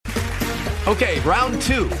Okay, round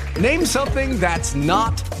two. Name something that's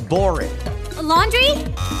not boring. A laundry?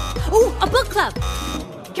 Ooh, a book club.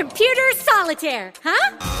 Computer solitaire,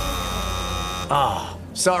 huh? Ah,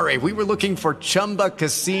 sorry, we were looking for Chumba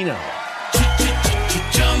Casino.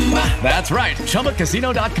 That's right,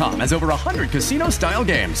 ChumbaCasino.com has over 100 casino-style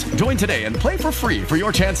games. Join today and play for free for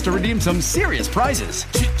your chance to redeem some serious prizes.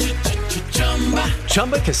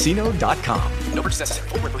 ChumbaCasino.com. No purchase necessary.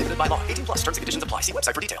 Void where prohibited by law. 18 plus terms and conditions apply. See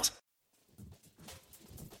website for details.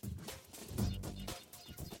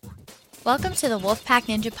 Welcome to the Wolfpack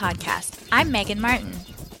Ninja Podcast. I'm Megan Martin.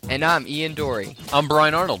 And I'm Ian Dory. I'm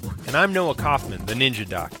Brian Arnold. And I'm Noah Kaufman, the Ninja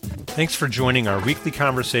Doc. Thanks for joining our weekly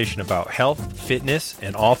conversation about health, fitness,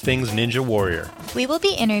 and all things Ninja Warrior. We will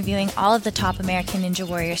be interviewing all of the top American Ninja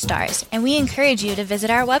Warrior stars, and we encourage you to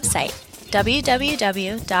visit our website,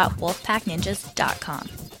 www.wolfpackninjas.com.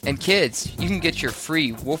 And kids, you can get your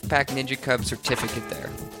free Wolfpack Ninja Cub certificate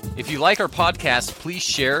there. If you like our podcast, please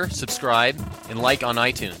share, subscribe, and like on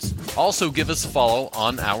iTunes. Also, give us a follow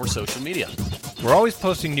on our social media. We're always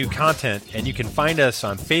posting new content, and you can find us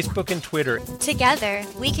on Facebook and Twitter. Together,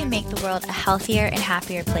 we can make the world a healthier and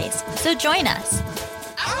happier place. So join us.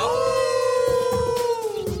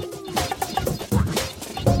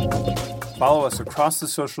 Follow us across the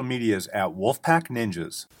social medias at Wolfpack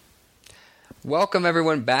Ninjas. Welcome,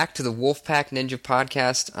 everyone, back to the Wolfpack Ninja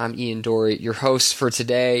Podcast. I'm Ian Dory, your host for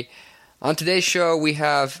today. On today's show, we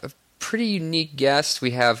have a pretty unique guest.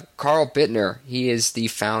 We have Karl Büttner. He is the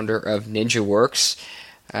founder of NinjaWorks.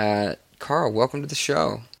 Karl, welcome to the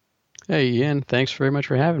show. Hey, Ian. Thanks very much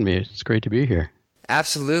for having me. It's great to be here.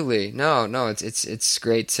 Absolutely. No, it's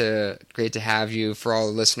great to have you. For all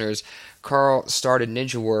the listeners, Karl started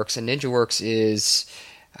NinjaWorks, and NinjaWorks is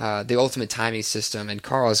the ultimate timing system, and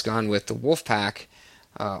Karl has gone with the Wolfpack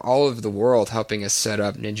all over the world, helping us set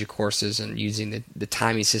up ninja courses and using the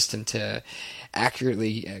timing system to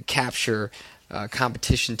accurately capture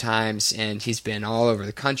competition times. And he's been all over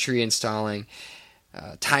the country installing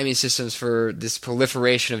timing systems for this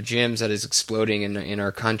proliferation of gyms that is exploding in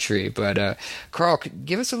our country. But Karl,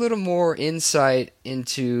 give us a little more insight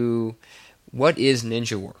into what is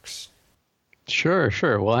NinjaWorks. Sure.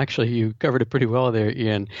 Well, actually, you covered it pretty well there,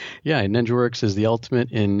 Ian. Yeah, NinjaWorks is the ultimate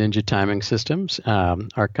in ninja timing systems.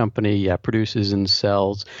 Our company produces and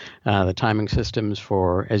sells the timing systems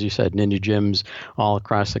for, as you said, ninja gyms all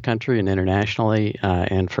across the country and internationally,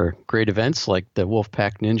 and for great events like the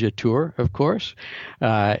Wolfpack Ninja Tour, of course.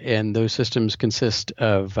 And those systems consist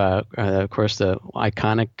of course, the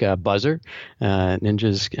iconic buzzer.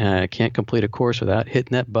 Ninjas can't complete a course without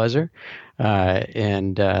hitting that buzzer.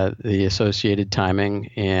 And the associated timing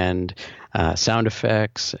and sound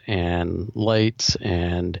effects and lights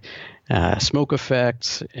and smoke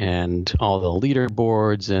effects and all the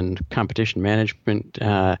leaderboards and competition management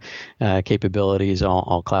capabilities,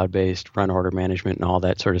 all cloud-based, run order management and all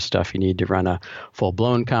that sort of stuff you need to run a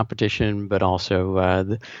full-blown competition, but also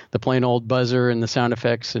the plain old buzzer and the sound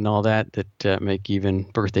effects and all that make even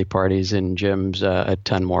birthday parties in gyms a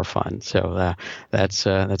ton more fun. So that's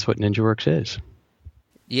what NinjaWorks is.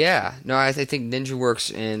 Yeah, no, I think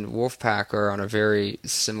NinjaWorks and Wolfpack are on a very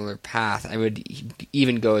similar path. I would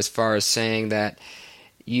even go as far as saying that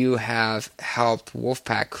you have helped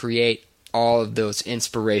Wolfpack create all of those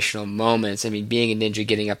inspirational moments. I mean, being a ninja,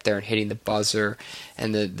 getting up there and hitting the buzzer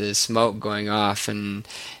and the smoke going off and,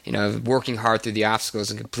 working hard through the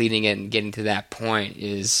obstacles and completing it and getting to that point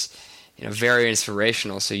is, very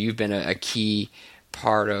inspirational. So you've been a key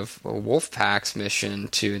part of Wolfpack's mission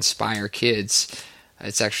to inspire kids.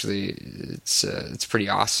 It's pretty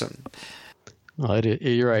awesome. Well,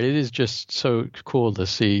 you're right. It is just so cool to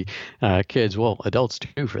see kids, well, adults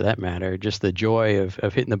too, for that matter, just the joy of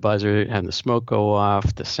hitting the buzzer, having the smoke go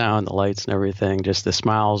off, the sound, the lights and everything, just the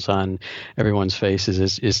smiles on everyone's faces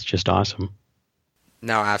is just awesome.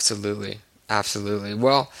 No, absolutely.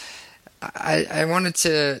 Well, I wanted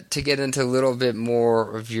to get into a little bit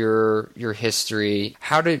more of your history.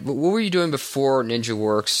 What were you doing before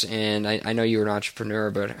NinjaWorks? And I know you were an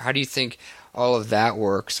entrepreneur, but how do you think all of that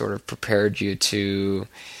work sort of prepared you to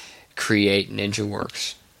create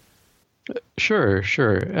NinjaWorks? Sure.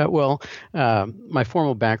 My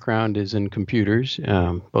formal background is in computers,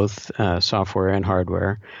 both software and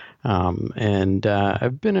hardware. And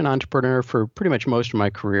I've been an entrepreneur for pretty much most of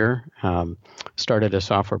my career. Started a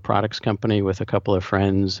software products company with a couple of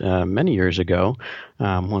friends many years ago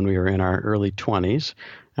when we were in our early 20s.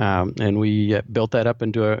 And we built that up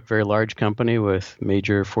into a very large company with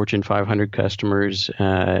major Fortune 500 customers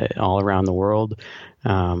all around the world,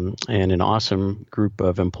 and an awesome group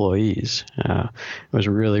of employees. It was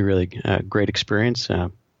a really, really great experience,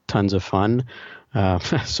 tons of fun.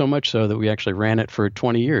 So much so that we actually ran it for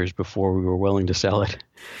 20 years before we were willing to sell it.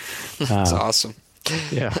 That's awesome.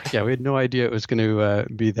 Yeah, we had no idea it was going to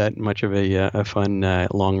be that much of a fun,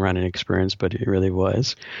 long-running experience, but it really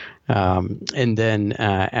was. And then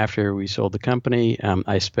after we sold the company,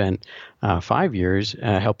 I spent 5 years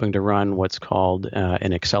helping to run what's called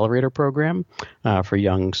an accelerator program for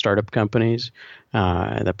young startup companies.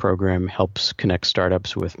 The program helps connect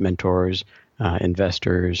startups with mentors,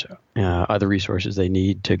 investors, other resources they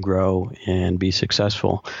need to grow and be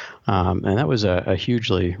successful. And that was a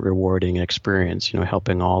hugely rewarding experience,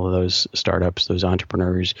 helping all of those startups, those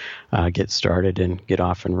entrepreneurs get started and get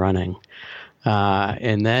off and running.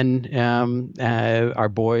 And then our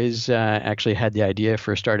boys actually had the idea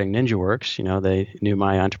for starting NinjaWorks. They knew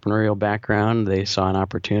my entrepreneurial background. They saw an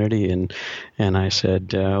opportunity, and I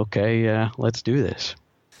said, okay, let's do this.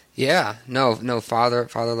 Yeah, no, father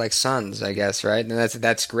like sons, I guess, right? And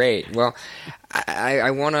that's great. Well,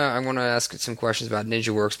 I wanna ask some questions about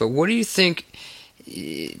NinjaWorks, but what do you think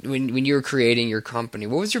when you were creating your company?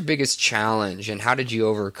 What was your biggest challenge, and how did you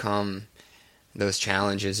overcome those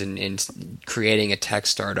challenges in creating a tech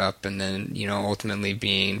startup, and then ultimately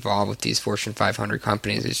being involved with these Fortune 500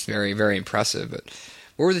 companies? It's very, very impressive. But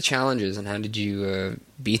what were the challenges, and how did you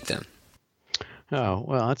beat them? Oh,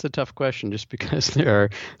 well, that's a tough question just because there are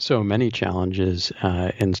so many challenges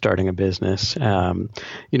in starting a business.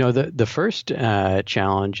 The first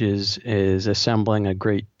challenge is assembling a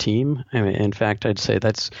great team. I mean, in fact, I'd say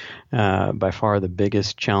that's by far the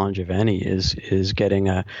biggest challenge of any is getting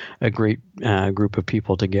a great group of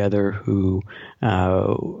people together who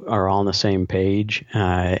are all on the same page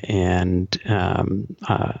and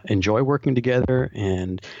enjoy working together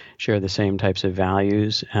and share the same types of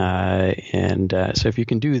values. So if you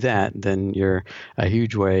can do that, then you're a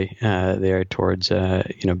huge way there towards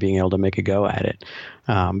being able to make a go at it.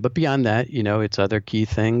 But beyond that, it's other key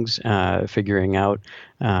things, figuring out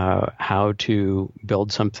how to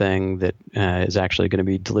build something that is actually going to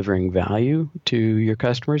be delivering value to your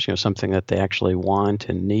customers, something that they actually want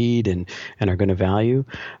and need and are going to value.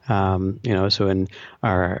 So in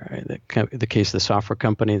the case of the software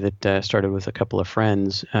company that started with a couple of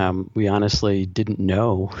friends, we honestly didn't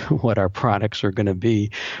know what our products were going to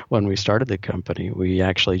be when we started the company. We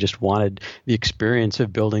actually just wanted the experience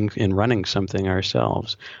of building and running something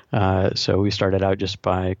ourselves. So we started out just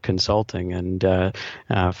by consulting and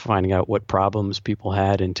finding out what problems people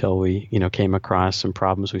had until we, came across some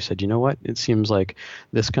problems. We said, what? It seems like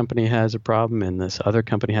this company has a problem and this other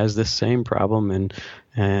company has this same problem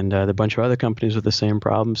and a bunch of other companies with the same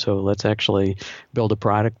problem. So let's actually build a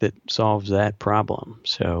product that solves that problem.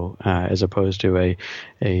 So as opposed to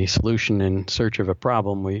a solution in search of a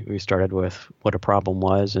problem, we started with what a problem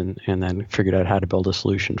was and then figured out how to build a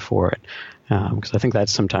solution for it. Because I think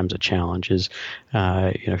that's sometimes a challenge is,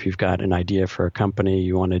 if you've got an idea for a company,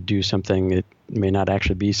 you want to do something, it may not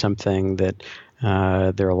actually be something that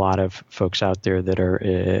there are a lot of folks out there that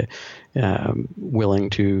are willing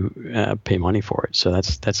to pay money for it. So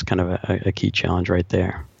that's kind of a key challenge right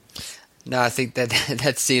there. No, I think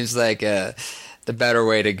that seems like the better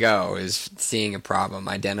way to go is seeing a problem,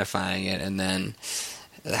 identifying it, and then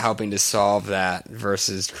helping to solve that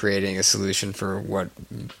versus creating a solution for what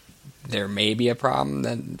there may be a problem,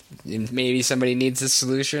 then maybe somebody needs a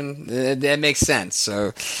solution. That makes sense.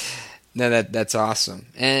 So no, that's awesome.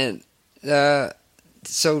 And so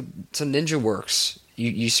NinjaWorks,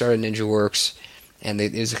 you started NinjaWorks, and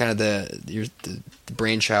it was kind of the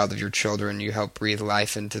brainchild of your children. You helped breathe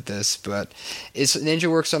life into this. But is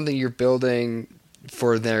NinjaWorks something you're building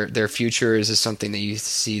for their future? Is this something that you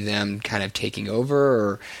see them kind of taking over,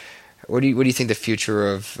 or what do you think the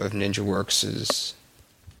future of NinjaWorks is?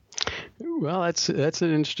 Well, that's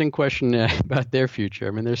an interesting question about their future.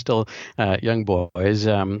 I mean, they're still young boys.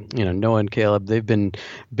 Noah and Caleb, they've been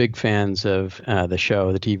big fans of the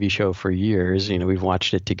show, the TV show, for years. We've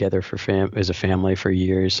watched it together as a family for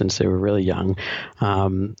years since they were really young.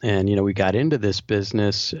 And we got into this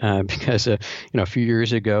business because a few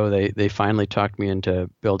years ago they finally talked me into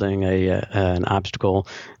building an obstacle,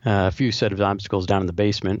 a few set of obstacles down in the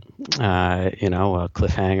basement. A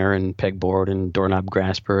cliffhanger and pegboard and doorknob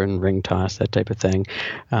grasper and ring toss, that type of thing.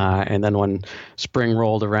 And then when spring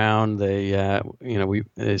rolled around, they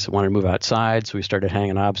wanted to move outside, so we started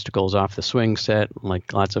hanging obstacles off the swing set,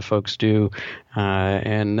 like lots of folks do.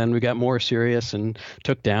 And then we got more serious and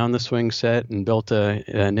took down the swing set and built a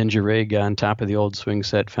Ninja rig on top of the old swing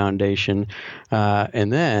set foundation.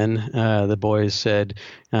 And then the boys said,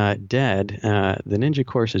 Dad, the ninja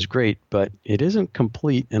course is great, but it isn't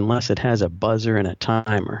complete unless it has a buzzer and a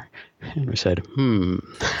timer. And we said,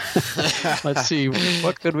 let's see,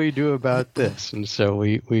 what could we do about this? And so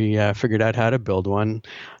we figured out how to build one.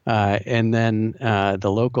 And then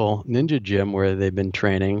the local ninja gym where they've been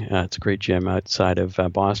training, it's a great gym outside of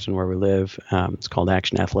Boston where we live. It's called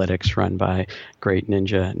Action Athletics, run by great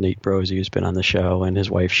ninja Nate Brosey, who's been on the show, and his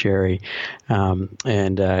wife Sherry.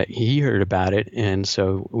 And he heard about it, and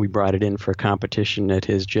so we brought it in for a competition at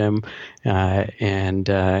his gym. And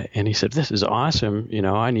he said, "This is awesome.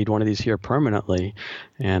 I need one of these here permanently."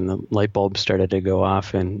 And the light bulb started to go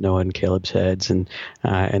off in Noah and Caleb's heads. And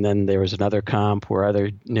then there was another comp where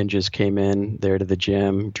other ninjas came in there to the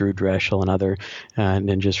gym, Drew Dreschel and other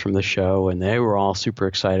ninjas from the show, and they were all super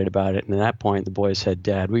excited about it. And at that point, the boys said,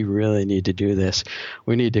 "Dad, we really need to do this.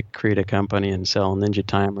 We need to create a company and sell ninja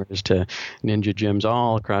timers to ninja gyms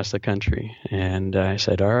all across the country." And I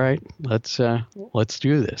said, "All right, let's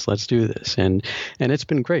do this. Let's do this." And it's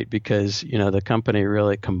been great because the company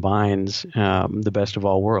really combines the best of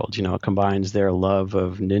all worlds. It combines their love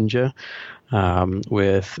of ninja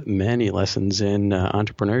with many lessons in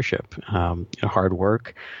entrepreneurship, hard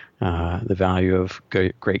work, the value of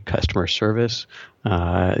great customer service,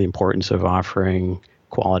 the importance of offering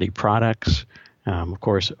quality products, of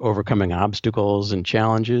course, overcoming obstacles and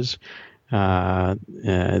challenges,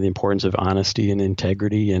 the importance of honesty and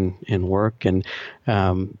integrity in work. And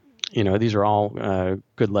these are all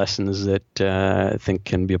good lessons that I think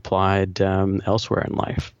can be applied elsewhere in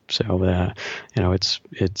life. So,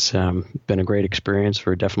 it's been a great experience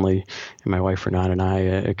for definitely my wife Renata and I.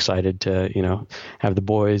 Excited to have the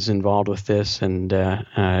boys involved with this and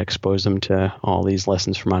expose them to all these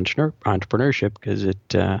lessons from entrepreneurship, because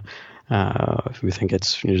we think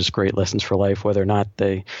it's just great lessons for life, whether or not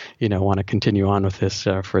they want to continue on with this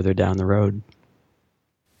further down the road.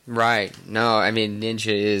 Right. No, I mean,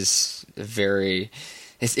 ninja is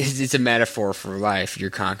it's a metaphor for life.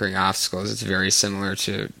 You're conquering obstacles. It's very similar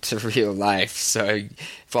to real life. So you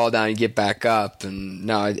fall down, you get back up, and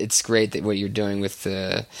no, it's great that what you're doing with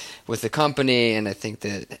the company, and I think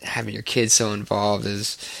that having your kids so involved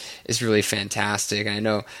is really fantastic. And I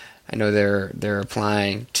know they're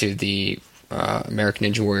applying to the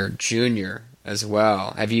American Ninja Warrior Junior as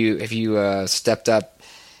well. Have you stepped up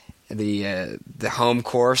the home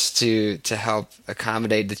course to help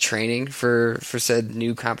accommodate the training for said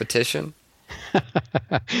new competition?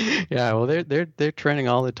 Yeah, well, they're training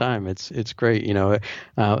all the time. It's great.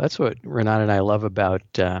 That's what Renata and I love about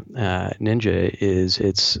Ninja is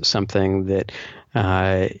it's something that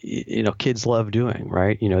kids love doing,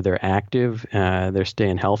 right? They're active, they're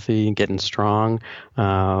staying healthy, getting strong,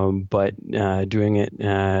 but doing it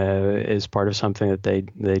is part of something that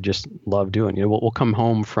they just love doing. We'll come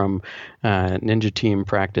home from ninja team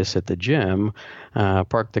practice at the gym,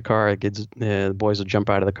 park the car, the boys will jump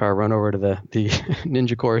out of the car, run over to the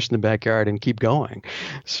ninja course in the backyard, and keep going.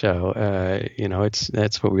 So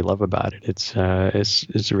that's what we love about it. It's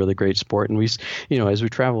a really great sport, and we as we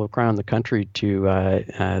travel around the country to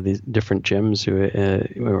these different gyms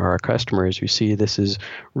who are our customers, we see this is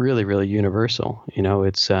really, really universal.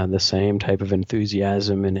 It's the same type of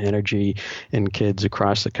enthusiasm and energy in kids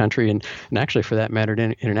across the country, and actually, for that matter,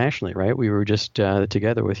 internationally. Right? We were just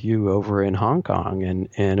together with you over in Hong Kong,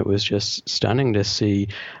 and it was just stunning to see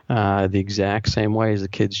the exact same ways the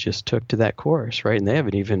kids just took to that course, right? And they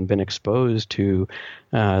haven't even been exposed to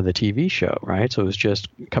the TV show, right? So it was just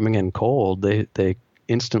coming in cold. They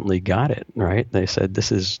instantly got it, right? They said,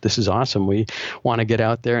 this is awesome. We want to get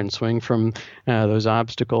out there and swing from those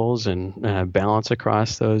obstacles and balance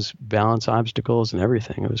across those balance obstacles and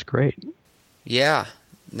everything. It was great. Yeah.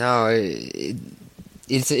 No,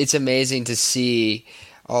 it's amazing to see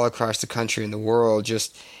all across the country and the world,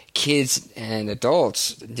 just kids and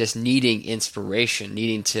adults just needing inspiration,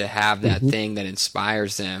 needing to have that thing that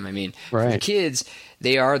inspires them. I mean, right. For the kids,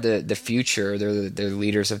 they are the future. They're the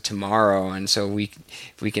leaders of tomorrow, and so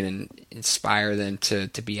if we can inspire them to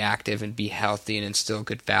be active and be healthy and instill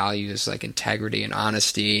good values like integrity and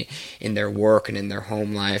honesty in their work and in their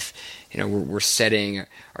home life, we're setting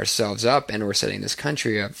ourselves up, and we're setting this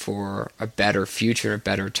country up for a better future, a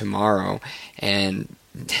better tomorrow. And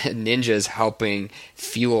Ninja is helping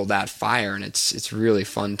fuel that fire, and it's really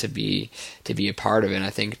fun to be a part of it. And I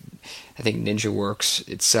think NinjaWorks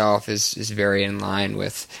itself is very in line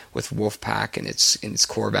with Wolfpack and its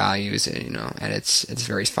core values, and at its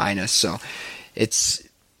very finest. So it's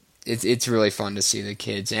really fun to see the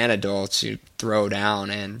kids and adults who throw down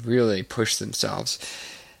and really push themselves.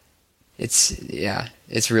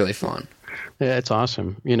 It's really fun. Yeah, it's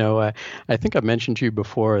awesome. I think I mentioned to you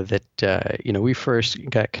before that, we first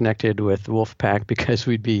got connected with Wolfpack because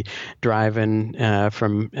we'd be driving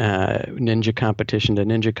from ninja competition to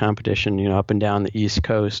ninja competition, up and down the East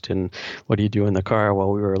Coast. And what do you do in the car?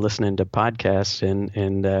 Well, we were listening to podcasts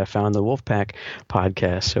and found the Wolfpack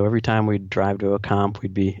podcast. So every time we'd drive to a comp,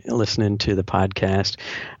 we'd be listening to the podcast.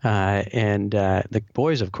 And the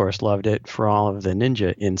boys, of course, loved it for all of the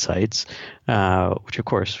ninja insights, which, of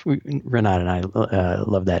course, Renata and I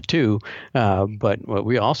love that too. But what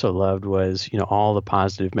we also loved was, all the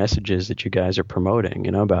positive messages that you guys are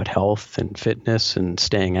promoting, about health and fitness and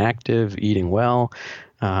staying active, eating well,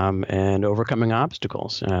 and overcoming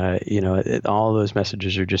obstacles. All those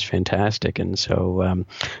messages are just fantastic. And so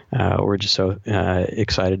we're just so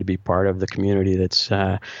excited to be part of the community that's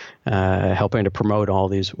helping to promote all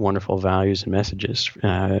these wonderful values and messages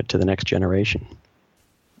to the next generation.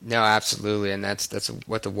 No, absolutely, and that's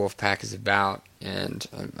what the Wolfpack is about, and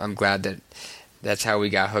I'm glad that that's how we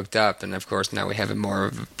got hooked up, and of course now we have more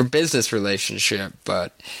of a business relationship.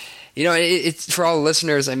 But it's for all the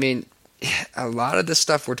listeners. I mean, a lot of the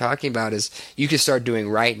stuff we're talking about is you can start doing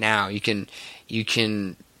right now. You can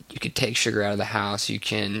take sugar out of the house. You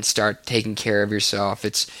can start taking care of yourself.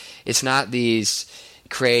 It's not these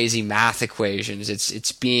crazy math equations.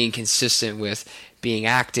 It's being consistent with being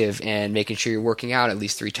active and making sure you're working out at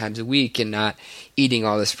least 3 times a week and not eating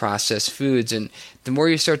all this processed foods. And the more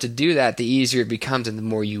you start to do that, the easier it becomes and the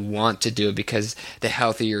more you want to do it, because the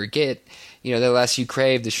healthier you get, the less you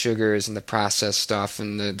crave the sugars and the processed stuff,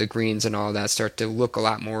 and the greens and all that start to look a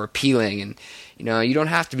lot more appealing. And you don't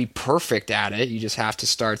have to be perfect at it. You just have to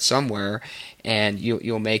start somewhere, and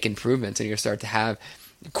you'll make improvements, and you'll start to have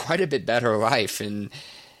quite a bit better life. And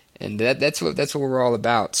that's what we're all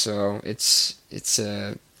about. So it's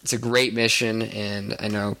a great mission, and I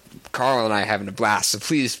know Karl and I are having a blast. So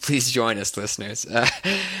please join us, listeners.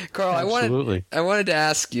 Karl, absolutely. I wanted to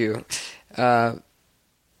ask you,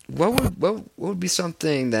 what would be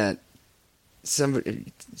something that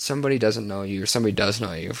somebody doesn't know you, or somebody does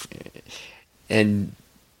know you, and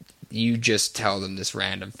you just tell them this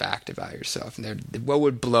random fact about yourself, and what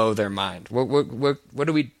would blow their mind? What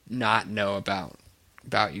do we not know about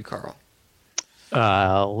you, Karl?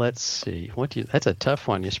 Let's see. That's a tough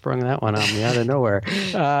one. You sprung that one on me out of nowhere.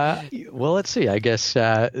 Well, let's see. I guess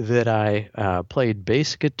that I played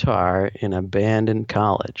bass guitar in a band in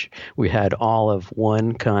college. We had all of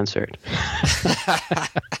one concert. How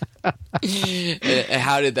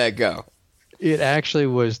did that go? It actually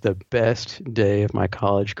was the best day of my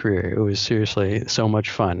college career. It was seriously so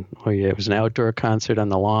much fun. It was an outdoor concert on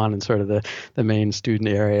the lawn in sort of the main student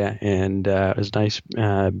area, and it was a nice,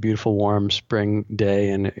 beautiful, warm spring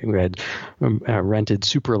day, and we had rented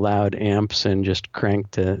super loud amps and just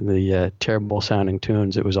cranked the terrible sounding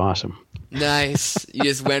tunes. It was awesome. Nice. You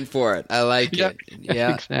just went for it. I like it.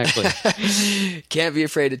 Yeah, exactly. Can't be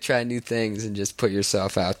afraid to try new things and just put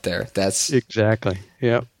yourself out there. That's exactly.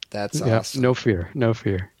 Yep. That's awesome. No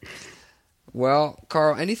fear. Well,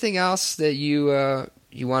 Karl, anything else that you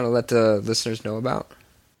want to let the listeners know about?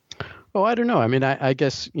 Oh, I don't know. I mean, I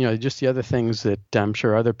guess, just the other things that I'm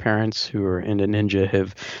sure other parents who are into ninja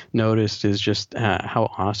have noticed is just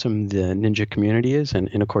how awesome the ninja community is.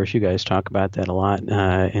 And of course, you guys talk about that a lot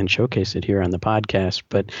and showcase it here on the podcast.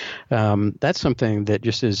 But that's something that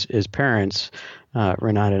just as parents,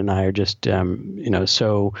 Renata and I are just,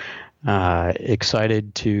 so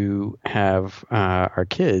excited to have our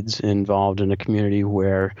kids involved in a community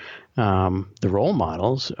where the role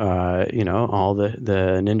models, all the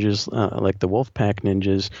ninjas, like the Wolfpack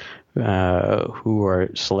ninjas, who are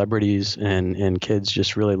celebrities and kids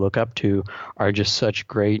just really look up to, are just such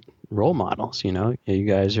great role models. You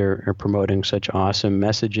guys are promoting such awesome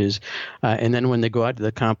messages, and then when they go out to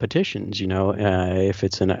the competitions, if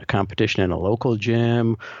it's in a competition in a local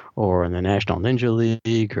gym or in the National Ninja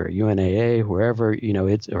League or UNAA, wherever,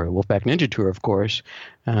 it's, or Wolfpack Ninja Tour, of course,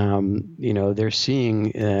 they're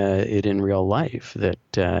seeing it in real life that,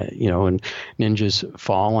 when ninjas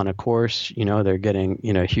fall on a course, they're getting,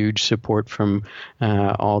 huge support from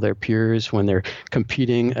all their peers when they're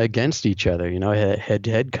competing against each other,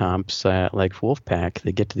 head-to-head comps like Wolfpack.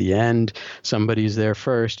 They get to the end, somebody's there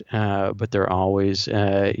first, but they're always,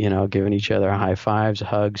 giving each other high fives,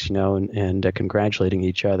 hugs, and congratulating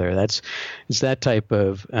each other. It's that type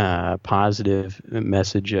of positive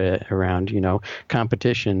message around,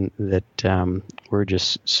 competition that we're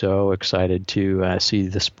just so excited to see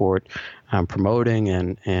the sport promoting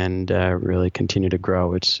and really continue to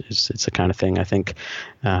grow. It's the kind of thing I think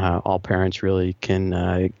all parents really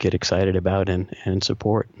can get excited about and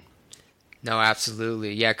support. No,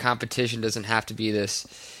 absolutely. Yeah, competition doesn't have to be this,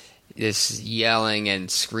 this yelling and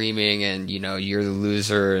screaming and, you're the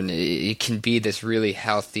loser. And it can be this really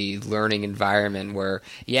healthy learning environment where,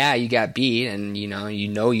 yeah, you got beat and,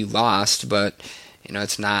 you lost, but,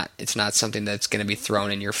 it's not something that's going to be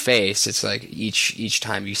thrown in your face. It's like each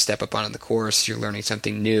time you step up onto the course, you're learning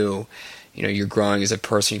something new. You're growing as a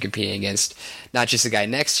person. You're competing against not just the guy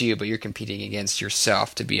next to you, but you're competing against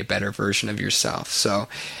yourself to be a better version of yourself. So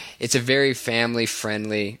it's a very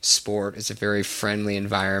family-friendly sport. It's a very friendly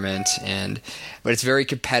environment, but it's very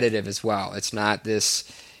competitive as well. It's not this,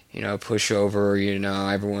 pushover,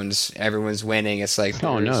 everyone's winning. It's like,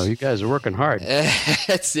 oh no, you guys are working hard.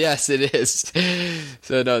 Yes, it is.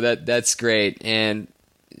 So no, that's great. And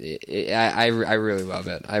I really love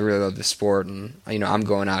it. I really love the sport, and I'm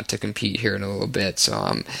going out to compete here in a little bit. So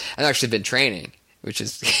I've actually been training, which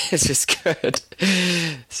is it's just good.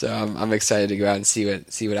 So I'm excited to go out and see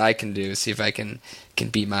what I can do. See if I can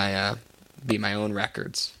beat my own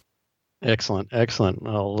records. Excellent.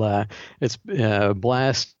 Well, it's a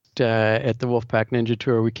blast at the Wolfpack Ninja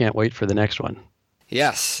Tour. We can't wait for the next one.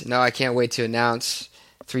 Yes. No, I can't wait to announce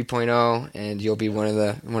 3.0, and you'll be one of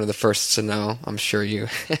the first to know. I'm sure you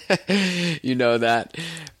you know that.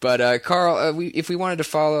 But Karl, if we wanted to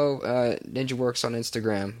follow NinjaWorks on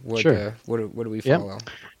Instagram, what do we follow?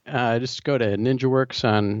 Yep. Just go to NinjaWorks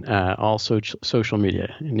on all social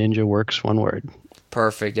media. NinjaWorks, one word.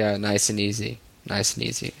 Perfect. Yeah, nice and easy.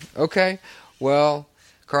 Okay. Well,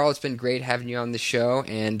 Karl, it's been great having you on the show,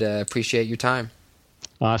 and appreciate your time.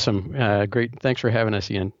 Awesome. Great. Thanks for having us,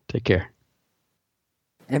 Ian. Take care.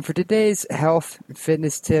 And for today's health and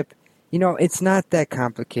fitness tip, it's not that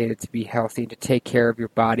complicated to be healthy, to take care of your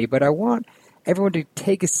body, but I want everyone to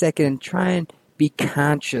take a second and try and be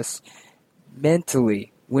conscious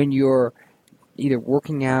mentally when you're either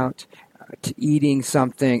working out, to eating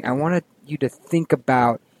something. I want you to think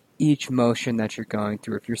about each motion that you're going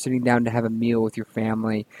through. If you're sitting down to have a meal with your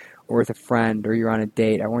family or with a friend, or you're on a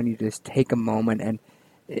date, I want you to just take a moment and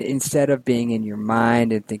instead of being in your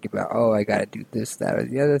mind and think about, oh, I got to do this, that, or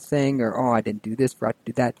the other thing, or oh, I didn't do this, forgot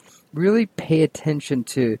to do that, really pay attention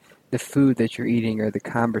to the food that you're eating or the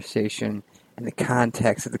conversation and the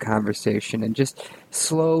context of the conversation, and just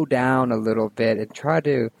slow down a little bit and try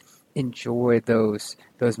to enjoy those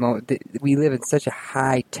moments. We live in such a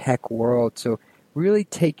high-tech world, so really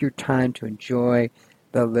take your time to enjoy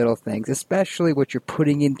the little things, especially what you're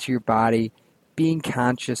putting into your body, being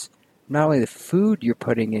conscious not only the food you're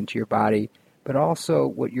putting into your body, but also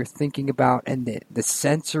what you're thinking about and the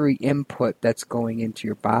sensory input that's going into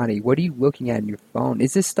your body. What are you looking at in your phone?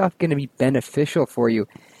 Is this stuff going to be beneficial for you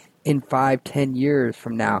in 5-10 years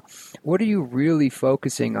from now? What are you really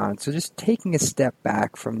focusing on? So just taking a step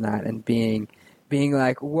back from that and being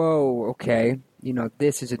like, whoa, okay,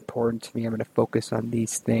 this is important to me. I'm going to focus on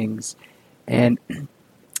these things. And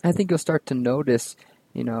I think you'll start to notice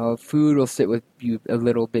food will sit with you a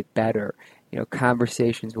little bit better.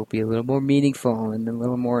 Conversations will be a little more meaningful and a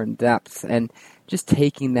little more in depth. And just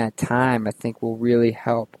taking that time, I think, will really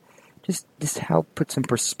help. Just help put some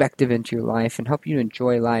perspective into your life and help you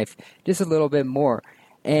enjoy life just a little bit more.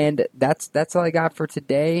 And that's all I got for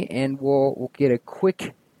today. And we'll get a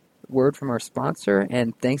quick word from our sponsor.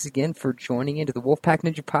 And thanks again for joining into the Wolfpack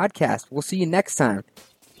Ninja Podcast. We'll see you next time.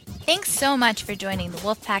 Thanks so much for joining the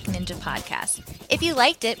Wolfpack Ninja Podcast. If you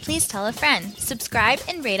liked it, please tell a friend, subscribe,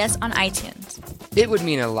 and rate us on iTunes. It would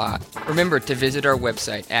mean a lot. Remember to visit our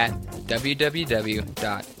website at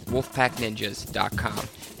www.wolfpackninjas.com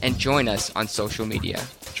and join us on social media.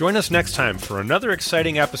 Join us next time for another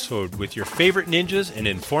exciting episode with your favorite ninjas and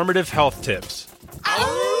informative health tips.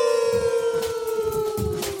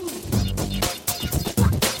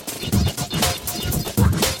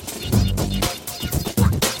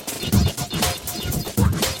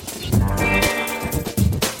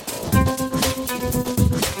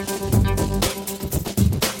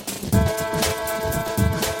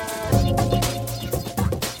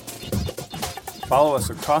 Follow us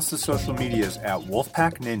across the social medias at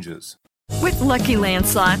Wolfpack Ninjas. With Lucky Land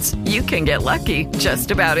Slots, you can get lucky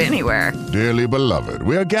just about anywhere. Dearly beloved,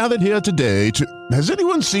 we are gathered here today to... Has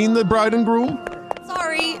anyone seen the bride and groom?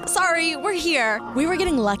 Sorry, we're here. We were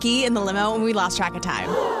getting lucky in the limo and we lost track of time.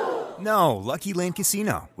 No, Lucky Land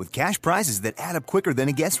Casino, with cash prizes that add up quicker than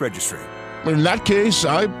a guest registry. In that case,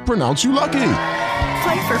 I pronounce you lucky.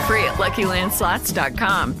 Play for free at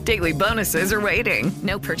LuckyLandSlots.com. Daily bonuses are waiting.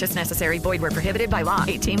 No purchase necessary. Void where prohibited by law.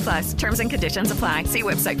 18+. Terms and conditions apply. See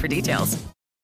website for details.